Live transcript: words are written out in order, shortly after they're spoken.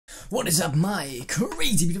What is up, my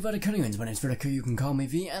crazy beautiful Verticonians? My name's Vertico, you can call me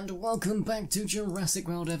V, and welcome back to Jurassic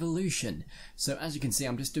World Evolution. So as you can see,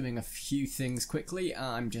 I'm just doing a few things quickly.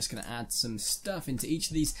 I'm just going to add some stuff into each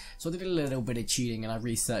of these. So I did a little bit of cheating and I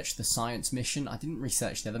researched the science mission. I didn't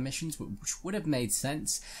research the other missions, which would have made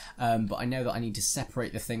sense, but I know that I need to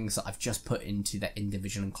separate the things that I've just put into their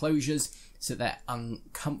individual enclosures so they're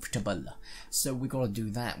uncomfortable. So we got to do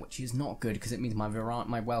that, which is not good because it means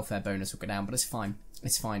my welfare bonus will go down, but it's fine.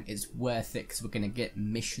 It's fine, it's worth it because we're going to get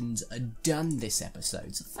missions done this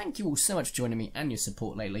episode. So thank you all so much for joining me and your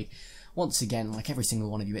support lately. Once again, like every single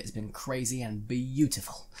one of you, it's been crazy and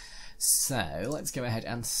beautiful. So let's go ahead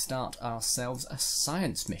and start ourselves a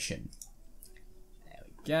science mission. There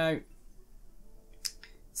we go.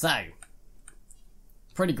 So,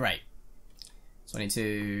 pretty great. So I need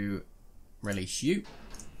to release you.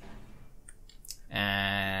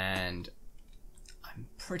 And I'm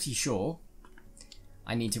pretty sure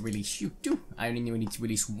I need to release you too. I only need to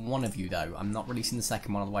release one of you though. I'm not releasing the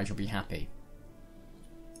second one, otherwise you'll be happy.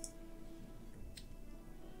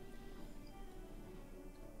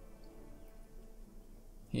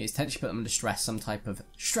 He is potentially put them under stress, some type of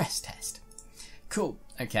stress test. Cool.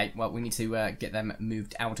 Okay, well we need to get them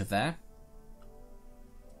moved out of there.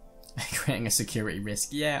 Creating a security risk.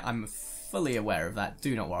 Yeah, I'm fully aware of that.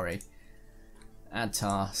 Do not worry. Add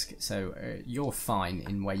task. So you're fine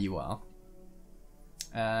in where you are.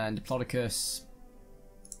 And Diplodocus,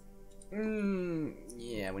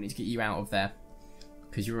 yeah, we need to get you out of there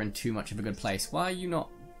because you're in too much of a good place. Why are you not?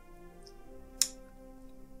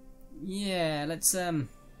 Yeah, let's hurry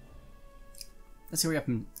up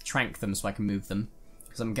and trank them so I can move them,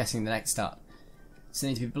 because I'm guessing the next start. So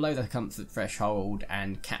they need to be below the comfort threshold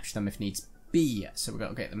and catch them if needs be. So we've got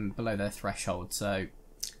to get them below their threshold. So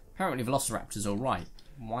apparently Velociraptor's all right.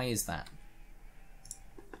 Why is that?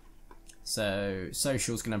 So,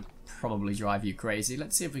 social's going to probably drive you crazy.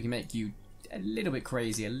 Let's see if we can make you a little bit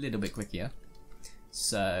crazy, a little bit quicker.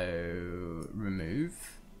 So,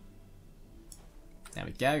 remove. There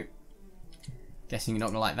we go. Guessing you're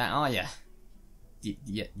not going to like that, are you?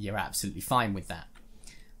 You're absolutely fine with that.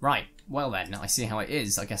 Right, well then, I see how it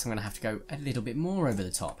is. I guess I'm going to have to go a little bit more over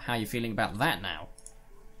the top. How are you feeling about that now?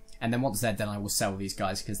 And then once they're done, I will sell these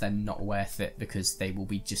guys because they're not worth it, because they will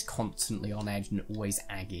be just constantly on edge and always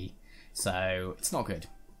aggy. So, it's not good.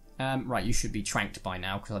 Right, you should be tranked by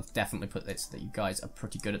now, because I've definitely put this so that you guys are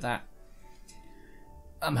pretty good at that.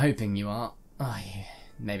 I'm hoping you are. Oh, yeah.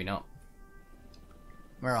 Maybe not.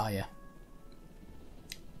 Where are you?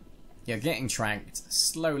 You're getting tranked,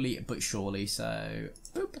 slowly but surely, so...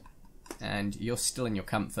 Boop. And you're still in your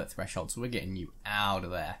comfort threshold, so we're getting you out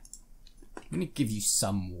of there. I'm going to give you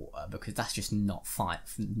some water, because that's just not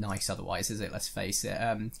nice otherwise, is it? Let's face it.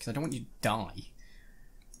 Because I don't want you to die.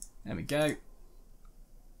 There we go.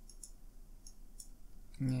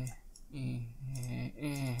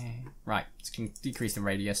 Right, let's decrease the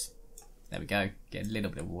radius. There we go. Get a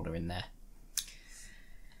little bit of water in there.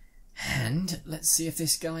 And let's see if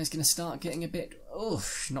this guy's going to start getting a bit... Oh,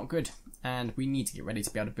 not good. And we need to get ready to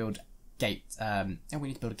be able to build a gate. Oh, we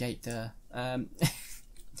need to build a gate.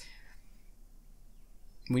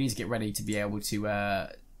 We need to get ready to be able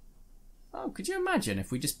to... Oh, could you imagine if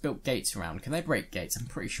we just built gates around? Can they break gates? I'm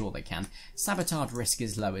pretty sure they can. Sabotage risk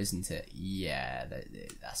is low, isn't it? Yeah,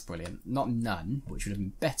 that's brilliant. Not none, which would have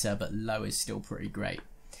been better, but low is still pretty great.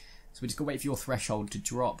 So we just got to wait for your threshold to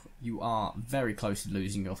drop. You are very close to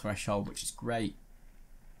losing your threshold, which is great.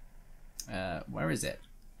 Where is it?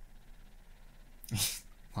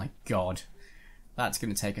 My God. That's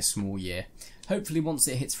going to take a small year. Hopefully once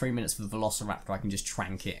it hits 3 minutes for the Velociraptor I can just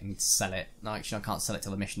trank it and sell it. No, actually I can't sell it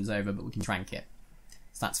till the mission's over, but we can trank it.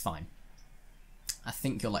 So that's fine. I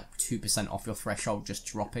think you're like 2% off your threshold just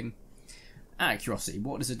dropping. Out of curiosity,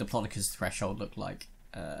 what does a Diplodocus threshold look like?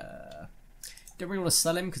 Don't really want to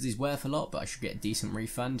sell him because he's worth a lot, but I should get a decent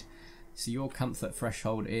refund. So your comfort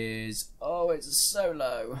threshold is... Oh, it's so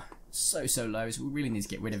low. So low. So we really need to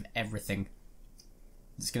get rid of everything.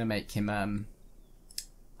 It's going to make him...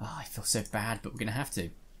 Oh, I feel so bad, but we're going to have to.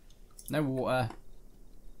 No water.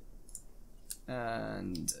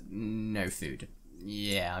 And no food.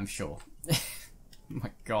 Yeah, I'm sure. Oh my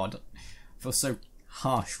God. I feel so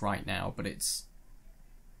harsh right now, but it's...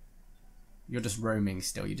 You're just roaming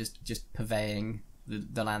still. You're just purveying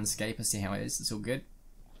the landscape. I see how it is. It's all good.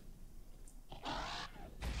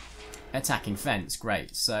 Attacking fence.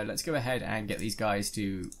 Great. So let's go ahead and get these guys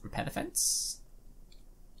to repair the fence.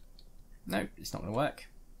 No, it's not going to work.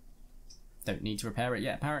 Don't need to repair it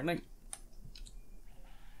yet, apparently.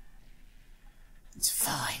 It's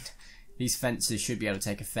fine. These fences should be able to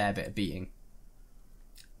take a fair bit of beating.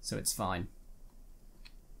 So it's fine.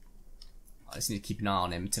 just need to keep an eye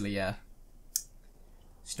on him until he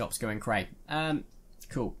stops going cray.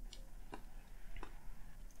 Cool.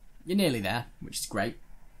 You're nearly there, which is great.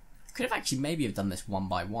 Could have actually maybe have done this one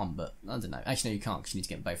by one, but I don't know. Actually, no, you can't because you need to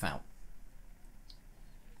get them both out.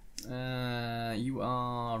 You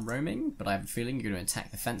are roaming, but I have a feeling you're going to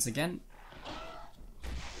attack the fence again.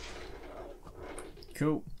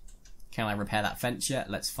 Cool. Can I repair that fence yet?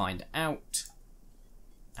 Let's find out.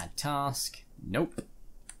 Add task. Nope.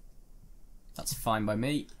 That's fine by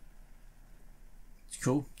me. It's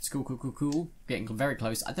cool. It's cool. Getting very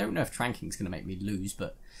close. I don't know if tranking's going to make me lose,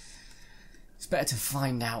 but it's better to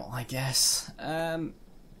find out, I guess. There we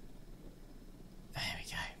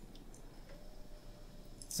go.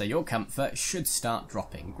 So your comfort should start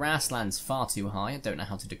dropping. Grassland's far too high. I don't know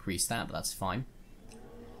how to decrease that, but that's fine.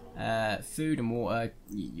 Food and water,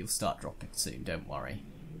 you'll start dropping soon, don't worry.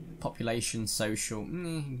 Population, social,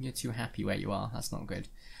 you're too happy where you are. That's not good.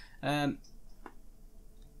 There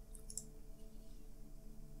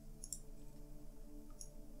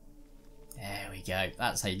we go.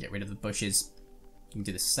 That's how you get rid of the bushes. You can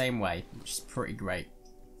do the same way, which is pretty great.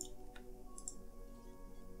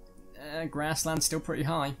 Grassland's still pretty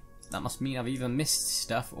high. That must mean I've either missed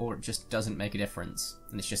stuff or it just doesn't make a difference.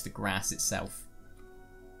 And it's just the grass itself.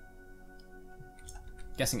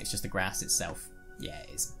 Guessing it's just the grass itself. Yeah, it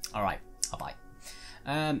is. Alright, I'll buy.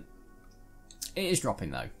 It is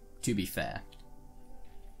dropping though, to be fair.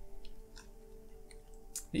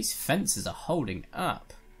 These fences are holding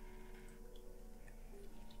up.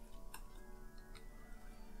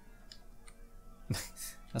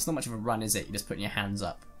 That's not much of a run, is it? You're just putting your hands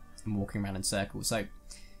up and walking around in circles. So,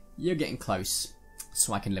 you're getting close,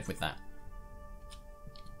 so I can live with that.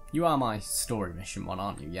 You are my story mission one,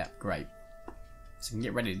 aren't you? Yep, great. So I can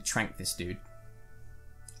get ready to trank this dude.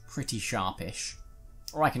 Pretty sharpish.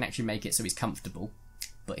 Or I can actually make it so he's comfortable,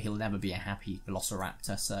 but he'll never be a happy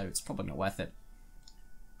velociraptor, so it's probably not worth it.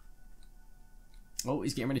 Oh,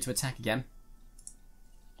 he's getting ready to attack again.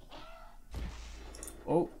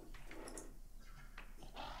 Oh.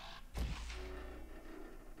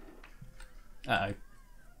 Uh-oh.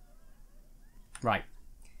 Right.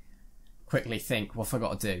 Quickly think, what have I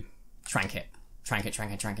got to do? Trank it. Trank it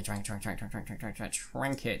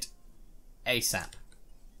ASAP.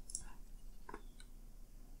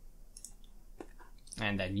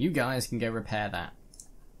 And then you guys can go repair that.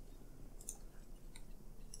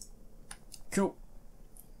 Cool.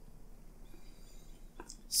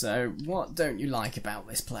 So, what don't you like about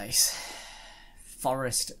this place?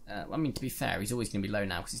 Forest, I mean, to be fair, he's always going to be low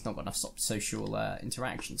now because he's not got enough social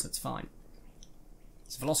interaction, so it's fine.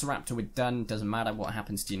 So Velociraptor, we're done. Doesn't matter what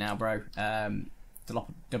happens to you now, bro.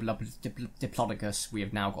 Diplodocus, we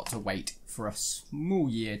have now got to wait for a small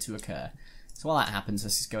year to occur. So while that happens,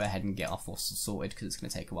 let's just go ahead and get our fossils sorted because it's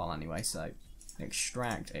going to take a while anyway. So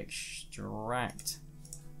extract.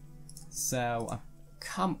 So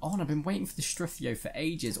come on, I've been waiting for the Struthio for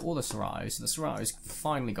ages, or the Cerrato. So the Cerrato's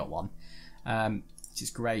finally got one, which is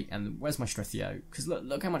great. And where's my Struthio? Because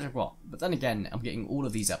look how much I've got. But then again, I'm getting all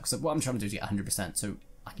of these up because what I'm trying to do is get 100%. So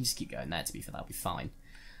I can just keep going there. To be fair, that'll be fine.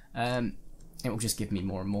 It will just give me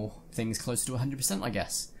more and more things closer to 100%, I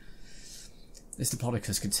guess. This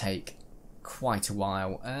Diplodocus could take quite a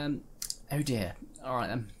while. Oh dear. Alright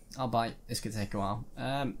then. I'll bite. This could take a while.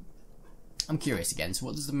 I'm curious again. So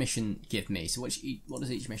what does the mission give me? So what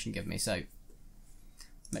does each mission give me? So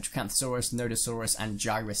Metrocanthosaurus, Nodosaurus, and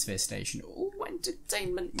Gyrosphere Station. Oh,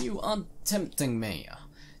 entertainment! You are tempting me.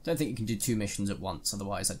 Don't think you can do 2 missions at once,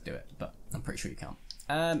 otherwise I'd do it. But I'm pretty sure you can't.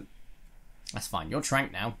 That's fine. You're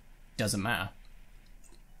tranked now. Doesn't matter.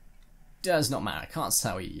 Does not matter. I can't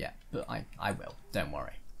tell you yet, but I will. Don't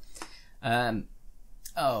worry. Oh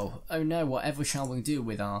no, whatever shall we do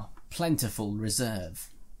with our plentiful reserve?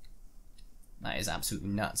 That is absolutely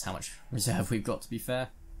nuts how much reserve we've got, to be fair.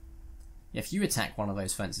 Yeah, if you attack one of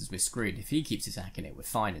those fences, we're screwed. If he keeps attacking it, we're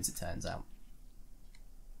fine, as it turns out.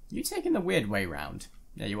 You taking the weird way round?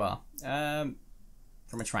 There you are. From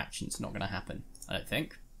attractions, not going to happen, I don't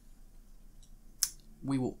think.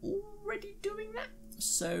 We were already doing that,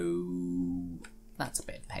 so that's a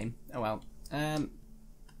bit of pain. Oh well.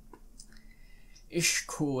 Ish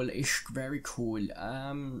cool, ish very cool.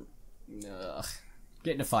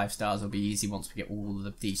 Getting to 5 stars will be easy once we get all the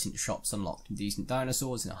decent shops unlocked and decent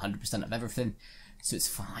dinosaurs and 100% of everything, so it's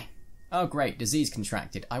fine. Oh great, disease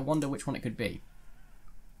contracted. I wonder which one it could be.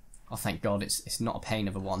 Oh thank God, it's not a pain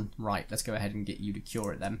of a one. Right, let's go ahead and get you to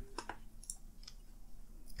cure it then.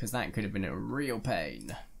 Because that could have been a real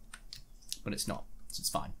pain. But it's not, so it's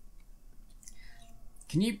fine.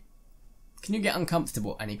 Can you get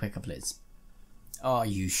uncomfortable any quicker, please? Oh,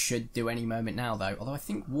 you should do any moment now, though. Although I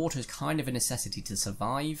think water is kind of a necessity to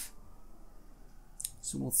survive.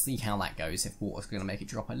 So we'll see how that goes, if water's going to make it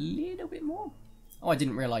drop a little bit more. Oh, I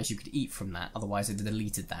didn't realise you could eat from that, otherwise I'd have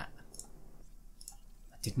deleted that.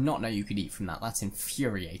 I did not know you could eat from that, that's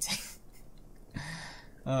infuriating.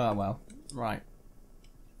 Oh, well. Right.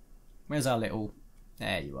 Where's our little...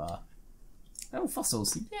 There you are. Oh,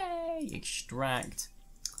 fossils. Yay! Extract.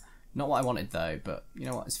 Not what I wanted, though, but you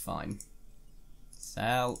know what, it's fine.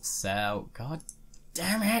 Sell, sell. God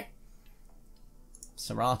damn it!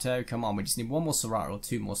 Cerato, come on, we just need one more Cerato, or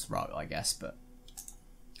two more Cerato, I guess, but...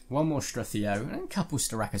 One more Struthio, and a couple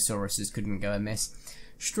Styracosauruses couldn't go amiss.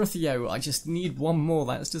 Struthio, I just need one more,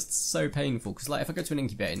 that's just so painful, because like, if I go to an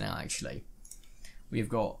incubator now, actually, we've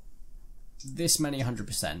got this many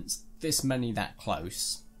 100%, this many that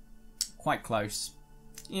close, quite close,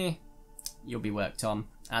 you'll be worked on,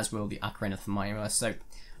 as will the Acarina Thermometer, so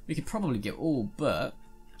we could probably get all but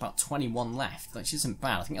about 21 left, which isn't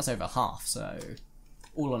bad. I think that's over half, so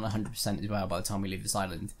all on 100% as well by the time we leave this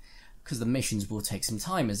island, because the missions will take some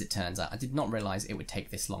time, as it turns out. I did not realise it would take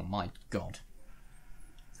this long, my god.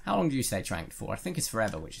 How long do you stay tranked for? I think it's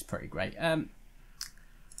forever, which is pretty great.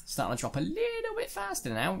 Starting to drop a little bit faster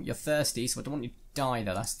now. You're thirsty, so I don't want you to die,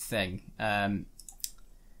 though, that's the thing. So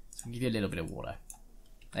I'll give you a little bit of water.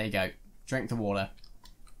 There you go. Drink the water.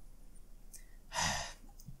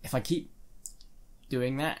 If I keep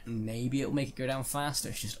doing that, maybe it'll make it go down faster.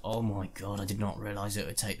 It's just, oh my god, I did not realise it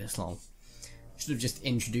would take this long. Should have just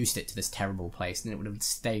introduced it to this terrible place and it would have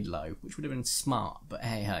stayed low, which would have been smart, but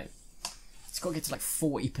hey ho. It's got to get to like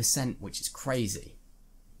 40%, which is crazy.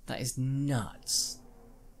 That is nuts.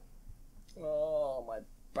 Oh, my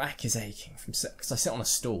back is aching from because I sit on a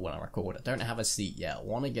stool when I record. I don't have a seat yet. I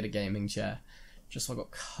want to get a gaming chair just so I've got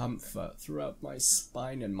comfort throughout my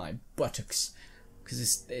spine and my buttocks.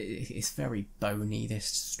 Because it's very bony, this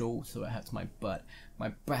stool, so it hurts my butt. My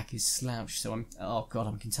back is slouched, so I'm... Oh god,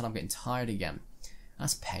 I can tell I'm getting tired again.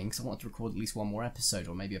 That's pain, because I want to record at least one more episode,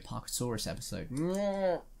 or maybe a Parkosaurus episode.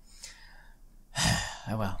 Oh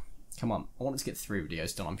well. Come on, I want to get 3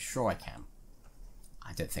 videos done, I'm sure I can.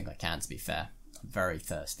 I don't think I can, to be fair. I'm very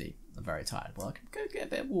thirsty. I'm very tired. Well, I can go get a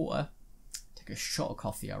bit of water. Take a shot of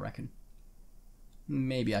coffee, I reckon.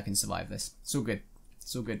 Maybe I can survive this. It's all good.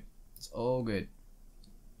 It's all good. It's all good.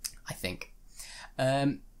 I think.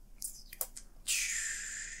 Oh,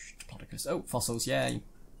 fossils, yay.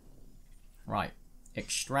 Right.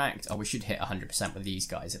 Extract. Oh, we should hit 100% with these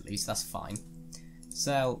guys at least. That's fine.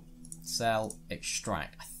 Sell, sell,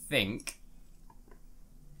 extract. I think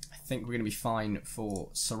we're going to be fine for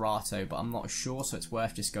Cerato, but I'm not sure, so it's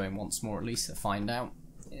worth just going once more at least to find out.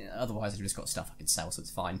 Yeah, otherwise, I've just got stuff I could sell, so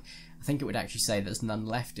it's fine. I think it would actually say there's none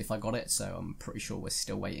left if I got it, so I'm pretty sure we're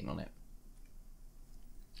still waiting on it.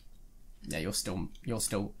 Yeah, you're still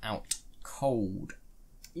out cold.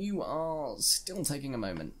 You are still taking a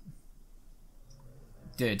moment.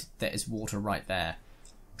 Dude, there is water right there.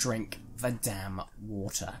 Drink the damn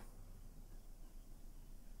water.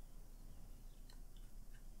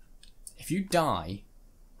 If you die,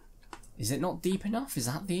 is it not deep enough? Is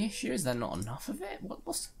that the issue? Is there not enough of it?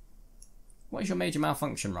 What is your major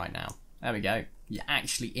malfunction right now? There we go. You're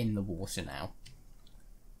actually in the water now.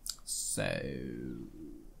 So...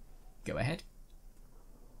 go ahead.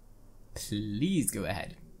 Please go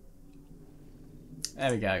ahead.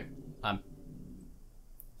 There we go. I'm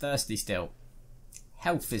thirsty still.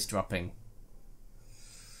 Health is dropping.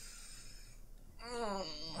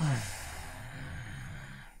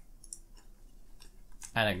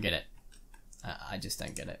 I don't get it. I just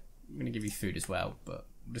don't get it. I'm going to give you food as well, but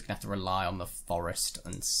I'm just going to have to rely on the forest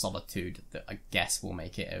and solitude that I guess will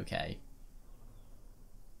make it okay.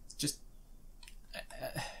 Just...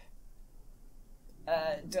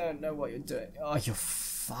 don't know what you're doing. Oh, you're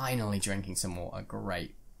finally drinking some water.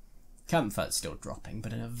 Great. Comfort's still dropping,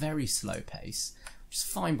 but at a very slow pace. Which is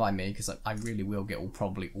fine by me, because I really will get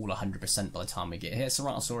probably all 100% by the time we get here.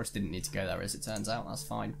 Ceratosaurus didn't need to go there, as it turns out. That's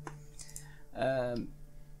fine. Oh,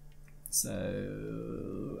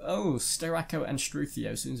 Styraco and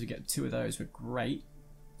Struthio. As soon as we get 2 of those, we're great.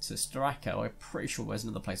 So Styraco, I'm pretty sure there's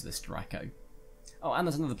another place for the Styraco. Oh, and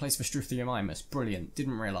there's another place for Struthiomimus. Brilliant.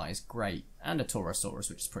 Didn't realise. Great. And a Taurosaurus,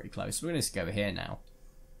 which is pretty close. We're going to go here now.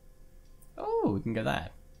 Oh, we can go there.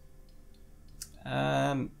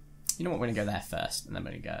 You know what? We're going to go there first, and then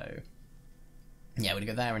we're going to go... Yeah, we're going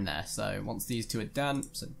to go there and there. So once these 2 are done,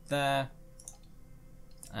 so there.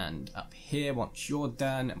 And up here, once you're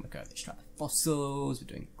done, and we're going to extract the fossils. We're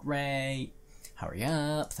doing great. Hurry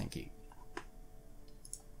up. Thank you.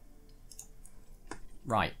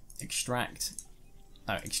 Right. Extract.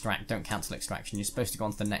 Oh, extract. Don't cancel extraction. You're supposed to go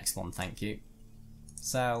on to the next one. Thank you.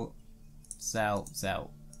 Sell. Sell.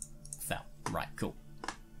 Sell. Sell. Right, cool.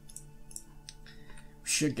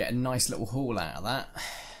 Should get a nice little haul out of that,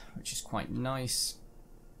 which is quite nice.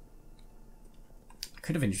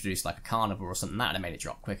 Could have introduced like a carnivore or something, that would have made it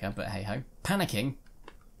drop quicker, but hey ho. Panicking?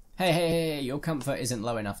 Hey, hey, hey, hey, your comfort isn't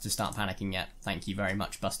low enough to start panicking yet. Thank you very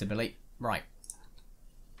much, Buster Billy. Right.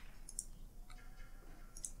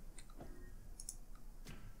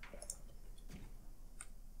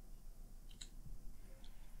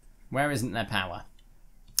 Where isn't there power?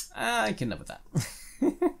 I can live with that.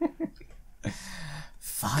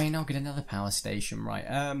 Fine, I'll get another power station,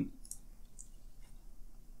 right.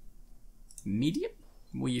 Medium?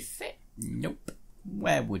 Will you fit? Nope.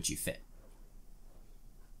 Where would you fit?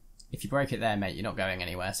 If you break it there, mate, you're not going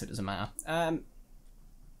anywhere, so it doesn't matter.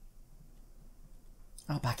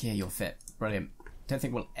 Oh, back here you'll fit. Brilliant. Don't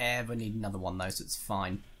think we'll ever need another one, though, so it's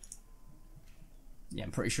fine. Yeah,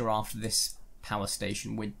 I'm pretty sure after this power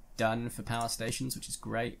station, we're done for power stations, which is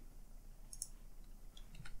great.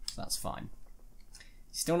 So that's fine.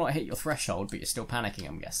 Still not hit your threshold, but you're still panicking,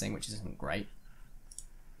 I'm guessing, which isn't great.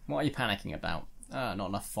 What are you panicking about? Not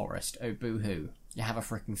enough forest. Oh, boo-hoo. You have a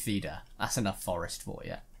freaking feeder. That's enough forest for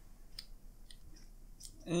you.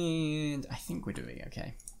 And I think we're doing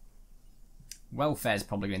okay. Welfare's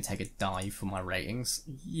probably going to take a dive for my ratings.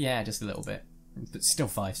 Yeah, just a little bit. But still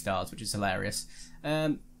 5 stars, which is hilarious.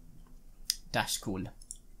 Dash cool.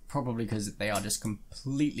 Probably because they are just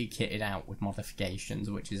completely kitted out with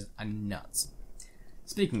modifications, which is nuts.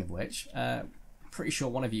 Speaking of which, pretty sure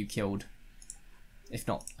one of you killed, if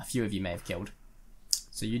not, a few of you may have killed.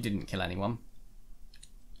 So you didn't kill anyone.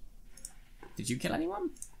 Did you kill anyone?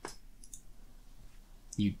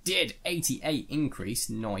 You did! 88 increase.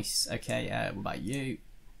 Nice. Okay, what about you?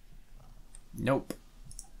 Nope.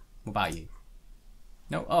 What about you?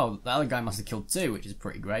 No. Oh, the other guy must have killed 2, which is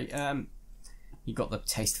pretty great. You got the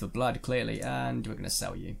taste for blood, clearly, and we're going to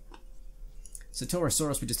sell you. So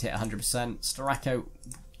Taurosaurus, we just hit 100%. Styraco,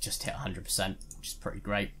 just hit 100%, which is pretty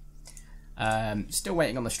great. Still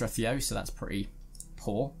waiting on the Struthio, so that's pretty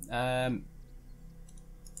poor. That's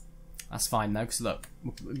fine though, because look,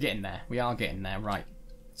 we're getting there. We are getting there, right.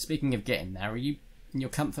 Speaking of getting there, are you in your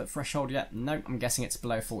comfort threshold yet? No, I'm guessing it's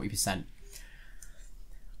below 40%.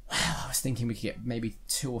 Well, I was thinking we could get maybe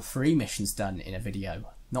 2 or 3 missions done in a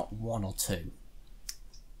video, not 1 or 2.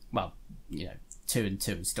 Well, you know, 2 and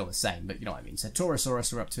 2 is still the same, but you know what I mean. So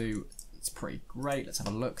Taurosaurus we're up to, it's pretty great. Let's have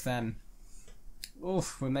a look then.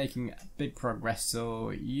 Oof, we're making big progress. So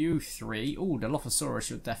you 3, oh, Dilophosaurus,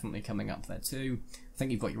 you're definitely coming up there too. I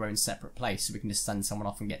think you've got your own separate place, so we can just send someone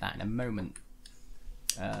off and get that in a moment.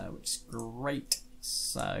 Which is great.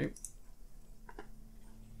 So,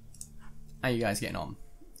 how are you guys getting on?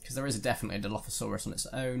 Because there is definitely a Dilophosaurus on its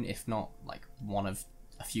own, if not like one of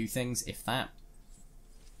a few things, if that.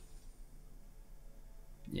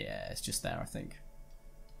 Yeah, it's just there, I think.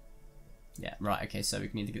 Yeah, right, okay, so we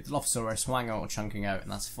can either get Dilophosaurus, Hwango, or Chunking Out,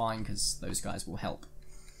 and that's fine, because those guys will help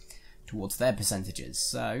towards their percentages.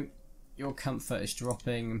 So, your comfort is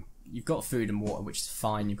dropping. You've got food and water, which is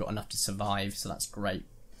fine. You've got enough to survive, so that's great.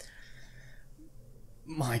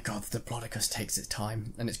 My god, the Diplodocus takes its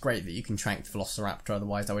time, and it's great that you can trank the Velociraptor,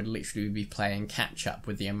 otherwise I would literally be playing catch-up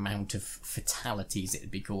with the amount of fatalities it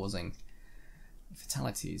would be causing.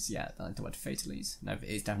 Fatalities, yeah, the word fatalities. No, it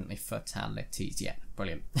is definitely fatalities, yeah,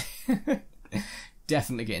 brilliant.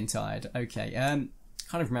 Definitely getting tired. Okay, can't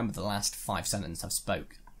even remember the last 5 sentences I've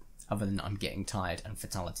spoke, other than I'm getting tired and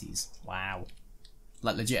fatalities. Wow.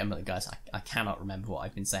 Like, legitimately, guys, I cannot remember what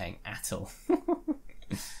I've been saying at all.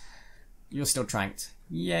 You're still tranked.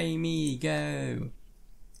 Yay me, go!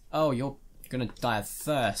 Oh, you're gonna die of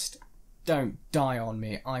thirst. Don't die on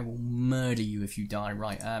me. I will murder you if you die.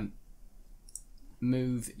 Right,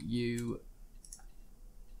 move you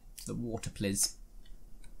to the water, please.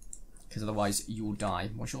 Because otherwise you'll die.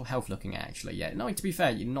 What's your health looking at, actually? Yeah, no, to be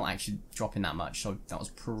fair, you're not actually dropping that much, so that was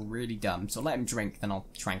pretty dumb. So let him drink, then I'll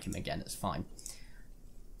trank him again, it's fine.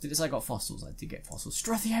 Did it say I got fossils? I did get fossils.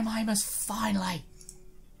 Struthiomimus, finally!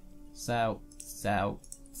 Sell,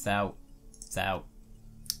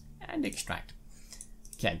 and extract.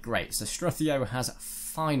 Okay, great. So Struthio has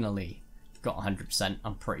finally got 100%.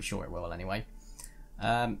 I'm pretty sure it will anyway.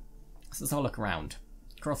 So let's have a look around.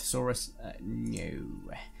 Crothosaurus,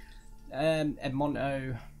 no.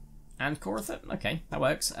 Edmonto and Corythid. Okay, that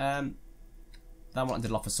works. That one did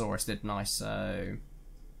Dilophosaurus, didn't I? So,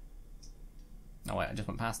 oh wait, I just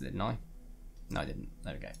went past it, didn't I? No, I didn't.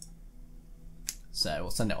 There we go. So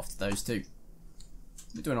we'll send it off to those two.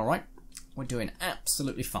 We're doing all right. We're doing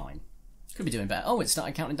absolutely fine. Could be doing better. Oh, it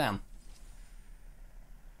started counting down.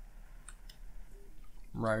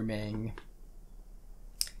 Roaming.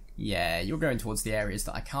 Yeah, you're going towards the areas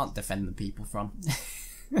that I can't defend the people from.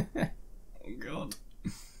 God.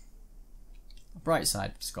 Bright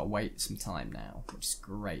side, just got to wait some time now, which is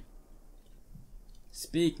great.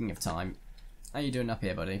 Speaking of time, how you doing up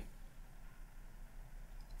here, buddy?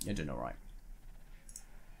 You're doing alright.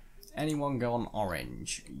 Anyone gone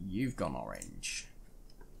orange? You've gone orange.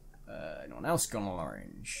 Anyone else gone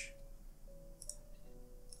orange?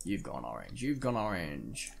 You've gone orange. You've gone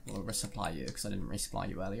orange. We'll resupply you, because I didn't resupply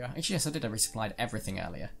you earlier. Actually, yes, I did. I resupplied everything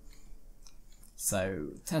earlier. So,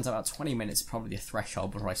 turns out about 20 minutes is probably a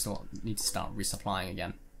threshold before I still need to start resupplying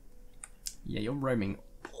again. Yeah, you're roaming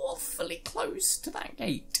awfully close to that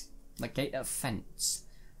gate. The gate of fence.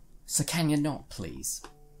 So can you not, please?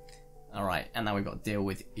 Alright, and now we've got to deal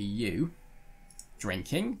with you.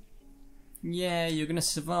 Drinking. Yeah, you're going to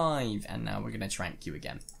survive. And now we're going to trank you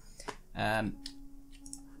again. And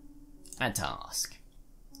task.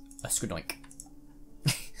 A skudoink.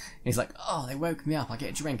 He's like, oh, they woke me up. I get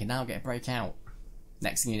a drink and now I get a break out.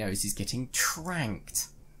 Next thing he knows, he's getting tranked.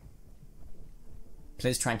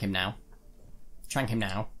 Please trank him now. Trank him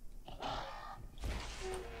now.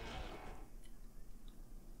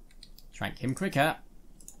 Trank him quicker.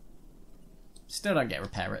 Still don't get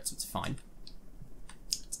repair it, so it's fine.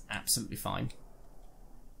 It's absolutely fine.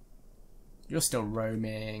 You're still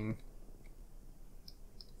roaming.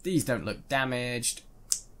 These don't look damaged.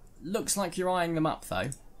 Looks like you're eyeing them up, though.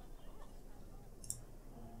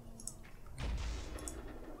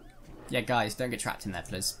 Yeah, guys, don't get trapped in there,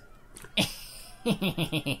 please.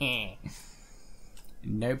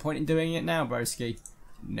 No point in doing it now, broski.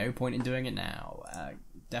 No point in doing it now.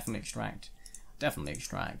 Definitely extract. Definitely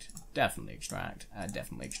extract. Definitely extract.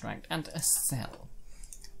 Definitely extract. And a sell.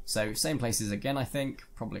 So, same places again, I think.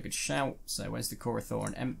 Probably a good shout. So, where's the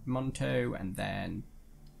Corathor and Monto? And then...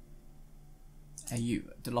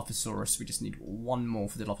 you, Dilophosaurus. We just need one more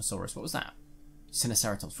for Dilophosaurus. What was that?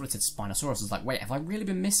 Sinoceratops. What it said Spinosaurus. I was like, wait, have I really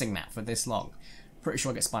been missing that for this long? Pretty sure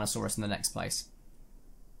I'll get Spinosaurus in the next place.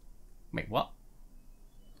 Wait, what?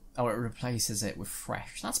 Oh, it replaces it with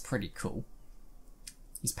fresh. That's pretty cool.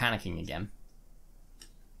 He's panicking again.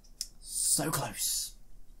 So close.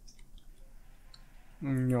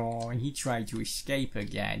 No, he tried to escape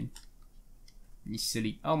again. You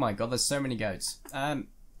silly... Oh my god, there's so many goats. I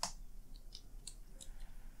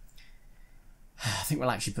think we'll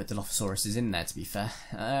actually put Dilophosaurus in there, to be fair.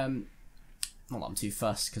 Not that I'm too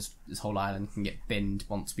fussed, because this whole island can get binned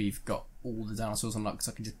once we've got all the dinosaurs unlocked,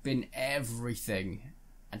 so I can just bin everything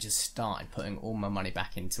and just start putting all my money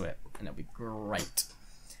back into it, and it'll be great.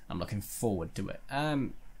 I'm looking forward to it.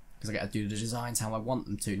 Because I get to do the designs how I want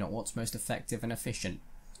them to, not what's most effective and efficient.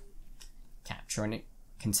 Capturing it.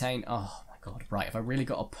 Contain... Oh my god, right, if I really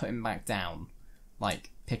got to put him back down,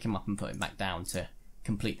 like, pick him up and put him back down to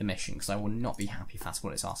complete the mission, because I will not be happy if that's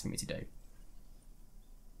what it's asking me to do.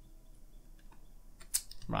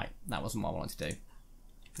 Right, that wasn't what I wanted to do.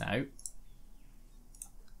 No.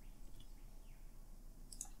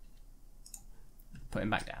 Put him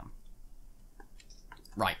back down.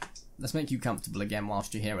 Right, let's make you comfortable again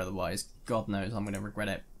whilst you're here, otherwise, God knows I'm going to regret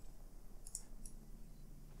it.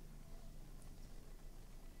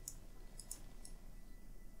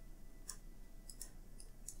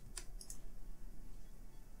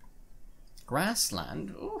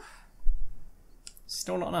 Grassland? Oof.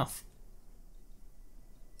 Still not enough.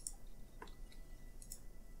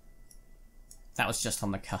 That was just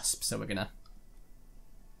on the cusp, so we're gonna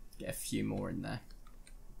get a few more in there.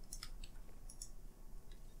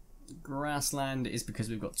 Grassland is because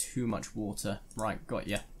we've got too much water. Right, got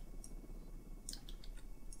ya.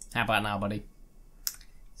 How about now, buddy?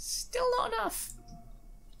 Still not enough.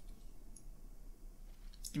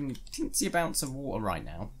 Giving me teensy amounts of water right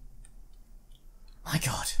now. My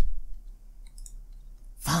god.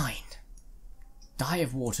 Fine. Die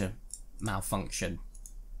of water malfunction.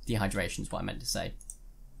 Dehydration is what I meant to say.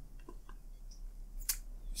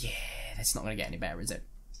 Yeah, that's not going to get any better, is it?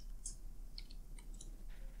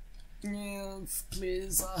 Yes,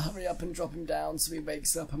 please hurry up and drop him down so he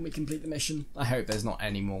wakes up and we complete the mission. I hope there's not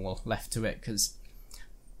any more left to it, because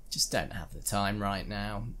just don't have the time right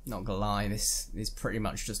now. Not gonna lie, this is pretty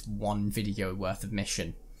much just one video worth of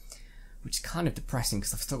mission. Which is kind of depressing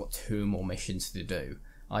because I've still got 2 more missions to do.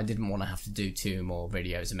 I didn't want to have to do 2 more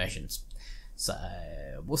videos and missions. So,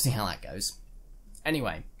 we'll see how that goes.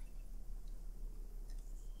 Anyway.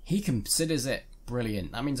 He considers it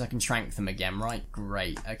brilliant. That means I can trank them again, right?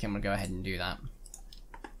 Great. Okay, I'm going to go ahead and do that.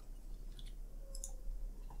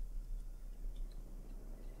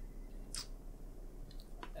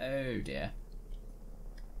 Oh dear.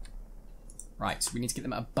 Right, so we need to get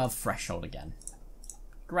them above threshold again.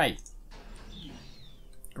 Great.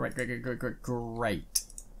 Great, great, great, great, great, great.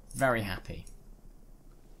 Very happy.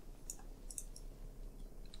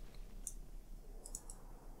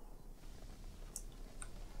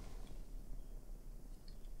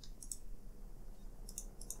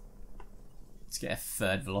 Let's get a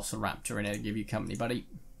third Velociraptor in here to give you company, buddy.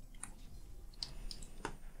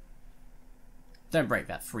 Don't break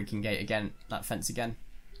that freaking gate again, that fence again.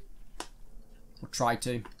 Or try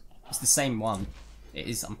to. It's the same one. It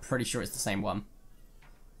is, I'm pretty sure it's the same one.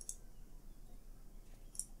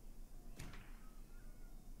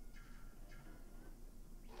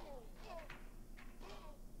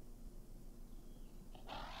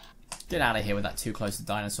 Get out of here with that too close to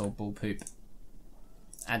dinosaur bull poop.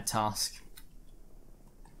 Add task.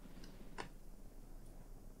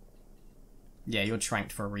 Yeah, you're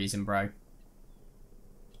tranked for a reason, bro.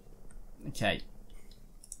 Okay.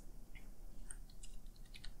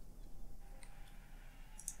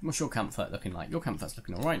 What's your comfort looking like? Your comfort's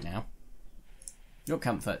looking alright now. Your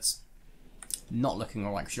comfort's not looking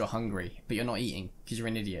alright because you're hungry, but you're not eating because you're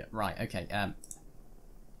an idiot. Right, okay,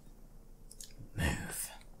 move.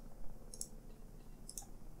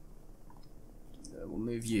 We'll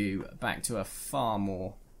move you back to a far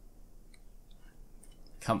more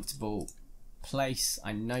comfortable place.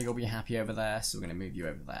 I know you'll be happy over there, so we're going to move you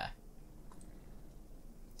over there.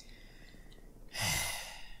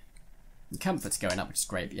 Your comfort's going up, which is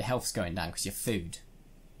great, but your health's going down because your food.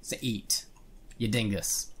 So eat, you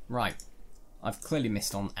dingus. Right, I've clearly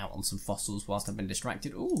missed out on some fossils whilst I've been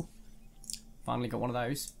distracted. Ooh, finally got one of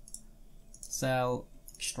those. Sell,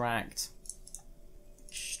 extract,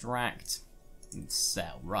 and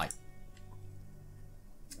sell. Right.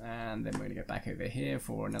 And then we're going to go back over here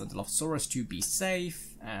for another Dilophosaurus to be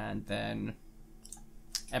safe, and then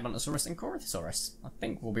Edmontosaurus and Corythosaurus. I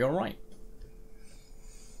think we'll be alright.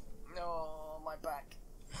 Oh, my back.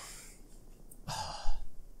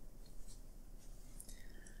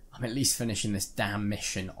 I'm at least finishing this damn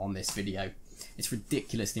mission on this video. It's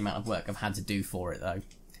ridiculous the amount of work I've had to do for it, though.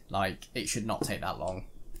 Like, it should not take that long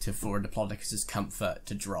for a Diplodocus's comfort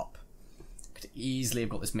to drop. Could easily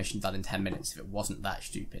have got this mission done in 10 minutes if it wasn't that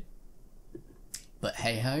stupid. But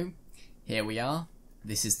hey ho, here we are.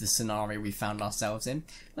 This is the scenario we found ourselves in.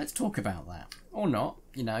 Let's talk about that. Or not,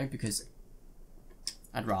 you know, because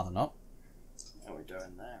I'd rather not. What are we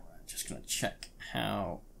doing there? We're just going to check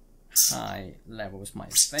how high levels my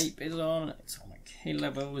vape is on. It's on okay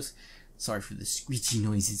levels. Sorry for the screechy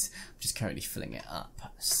noises. I'm just currently filling it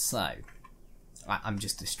up. So, I'm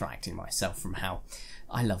just distracting myself from how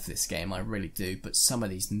I love this game. I really do. But some of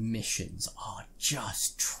these missions are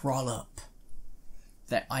just trollop.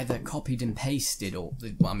 They're either copied and pasted, or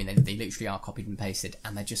well, I mean, they literally are copied and pasted,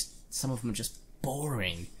 and they're just, some of them are just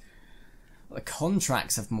boring. The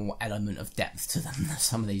contracts have more element of depth to them than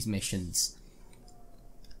some of these missions.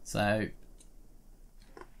 So,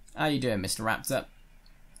 how you doing, Mr. Raptor?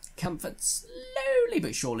 Comfort slowly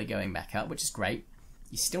but surely going back up, which is great.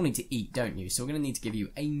 You still need to eat, don't you? So we're going to need to give you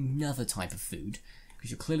another type of food,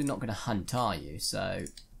 because you're clearly not going to hunt, are you? So,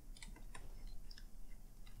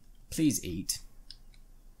 please eat.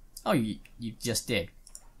 Oh, you just did.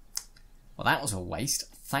 Well, that was a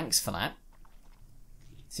waste. Thanks for that.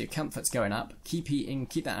 So your comfort's going up. Keep eating.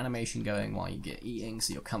 Keep that animation going while you get eating,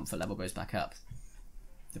 so your comfort level goes back up.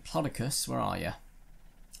 Diplodocus, where are you?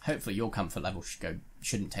 Hopefully your comfort level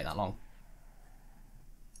shouldn't take that long.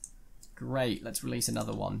 Great. Let's release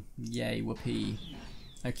another one. Yay, whoopee.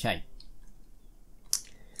 Okay.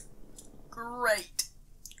 Great.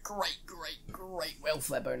 Great.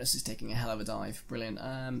 Welfare bonus is taking a hell of a dive. Brilliant.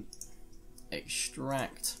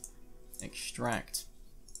 Extract.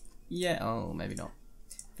 Yeah, oh, maybe not.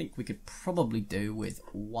 I think we could probably do with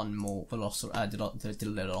one more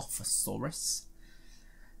Dilophosaurus.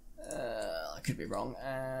 I could be wrong.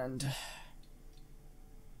 And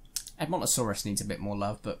Edmontosaurus needs a bit more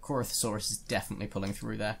love, but Corythosaurus is definitely pulling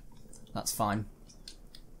through there. That's fine.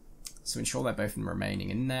 So ensure they're both remaining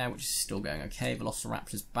in there, which is still going okay.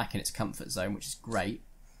 Velociraptor's back in its comfort zone, which is great.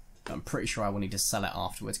 But I'm pretty sure I will need to sell it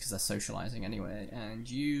afterwards because they're socialising anyway. And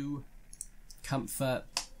you, comfort,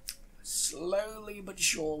 slowly but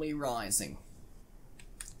surely rising.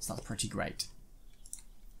 So that's pretty great.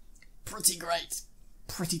 Pretty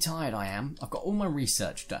tired I am. I've got all my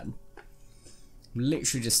research done. I'm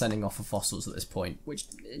literally just sending off for fossils at this point, which,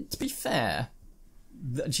 to be fair,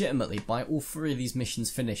 legitimately, by all three of these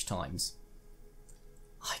missions' finish times,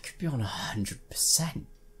 I could be on 100%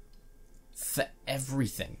 for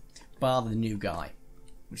everything, bar the new guy,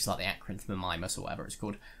 which is like the Acranthomimus or whatever it's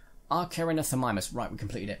called. Archaeornithomimus. Right, we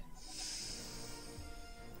completed it.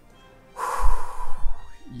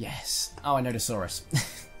 Yes. Oh, I know Nodosaurus.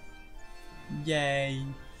 Yay.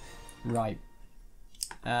 Right.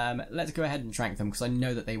 Let's go ahead and track them, because I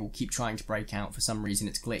know that they will keep trying to break out. For some reason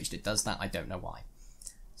it's glitched. It does that. I don't know why.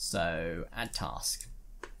 So, add task.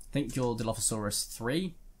 I think you're Dilophosaurus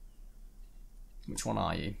 3. Which one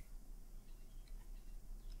are you?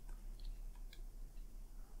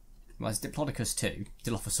 Well, it's Diplodocus 2.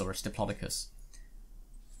 Dilophosaurus Diplodocus.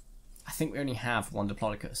 I think we only have one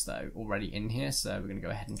Diplodocus, though, already in here, so we're going to go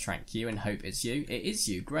ahead and track you and hope it's you. It is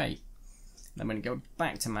you, great. I'm going to go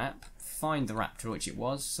back to map, find the raptor, which it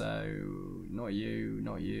was, so not you,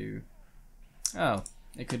 not you. Oh,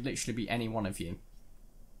 it could literally be any one of you.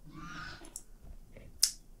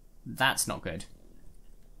 That's not good.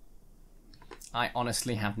 I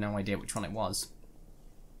honestly have no idea which one it was.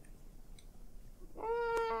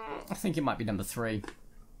 I think it might be number 3.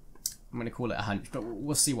 I'm going to call it a hunch, but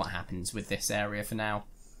we'll see what happens with this area for now.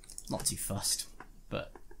 Not too fussed,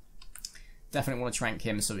 but definitely want to trank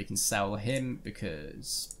him so we can sell him,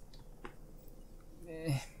 because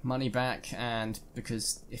money back, and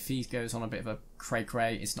because if he goes on a bit of a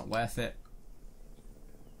cray-cray, it's not worth it.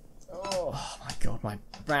 Oh my god, my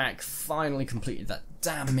back finally completed that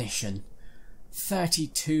damn mission.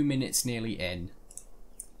 32 minutes nearly in.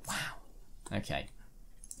 Wow. Okay.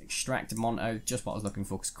 Extract Monto, just what I was looking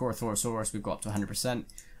for, because Corathorosaurus we've got up to 100%.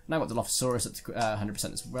 Now I've got the Dilophosaurus at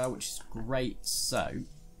 100% as well, which is great. So,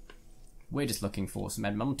 we're just looking for some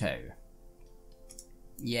Edmonto.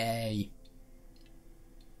 Yay.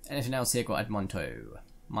 Anything else here? Got Edmonto.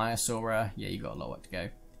 Myosaura, yeah, you got a lot of work to go.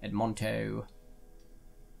 Edmonto.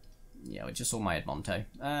 Yeah, well, just all my Edmonto.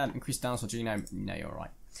 Increased dinosaur genome, no, you're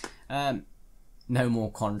alright. No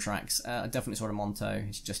more contracts. I definitely saw Edmonto,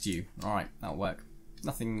 it's just you. Alright, that'll work.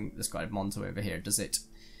 Nothing that's got Edmonto over here, does it?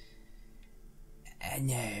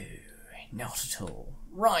 No, not at all.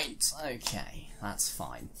 Right, okay, that's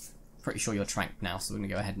fine. Pretty sure you're tranked now, so we're going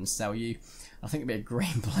to go ahead and sell you. I think it'd be a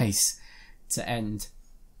great place to end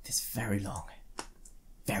this very long,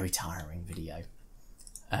 very tiring video.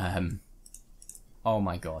 Oh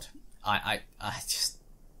my god. I just...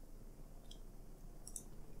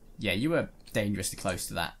 Yeah, you were dangerously close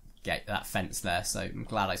to that gate, that fence there, so I'm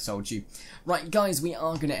glad I sold you. Right, guys, we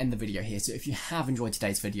are going to end the video here, so if you have enjoyed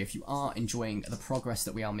today's video, if you are enjoying the progress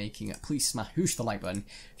that we are making, please smash the like button.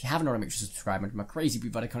 If you haven't already, make sure to subscribe, and my crazy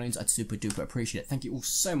Vertico, I'd super duper appreciate it. Thank you all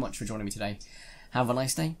so much for joining me today. Have a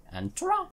nice day, and ta-ra!